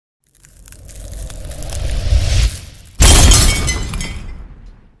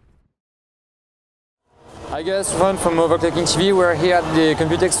Hi guys, Ron from OverClocking-TV. We're here at the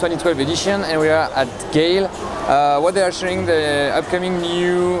Computex 2012 edition and we are at GEIL. What they are showing the upcoming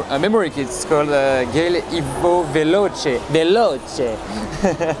new memory kit. It's called GEIL EVO Veloce.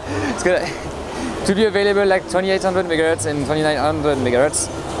 It's gonna to be available like 2800 MHz and 2900 MHz.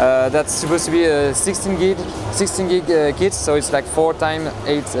 That's supposed to be a 16 gig kit, so it's like 4 times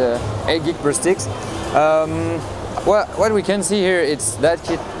 8 gig per sticks. What we can see here, it's that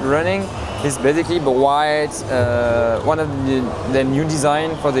kit running. It's basically the white, one of the new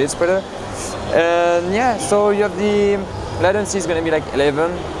design for the head spreader. And yeah, so you have the latency is going to be like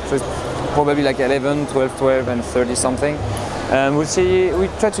 11, so it's probably like 11, 12, 12 and 30 something. And we'll see, we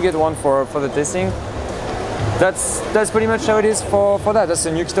try to get one for the testing. That's pretty much how it is for that. That's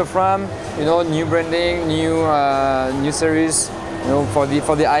a new kit of RAM, you know, new branding, new series, you know, for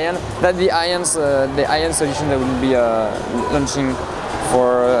the Ion. That the Ion solution that will be launching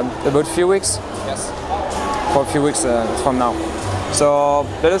for about a few weeks. Yes. For a few weeks from now. So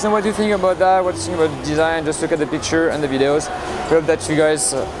let us know what you think about that, what you think about the design. Just look at the picture and the videos. We hope that you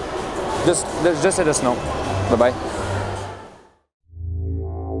guys just let us know. Bye bye.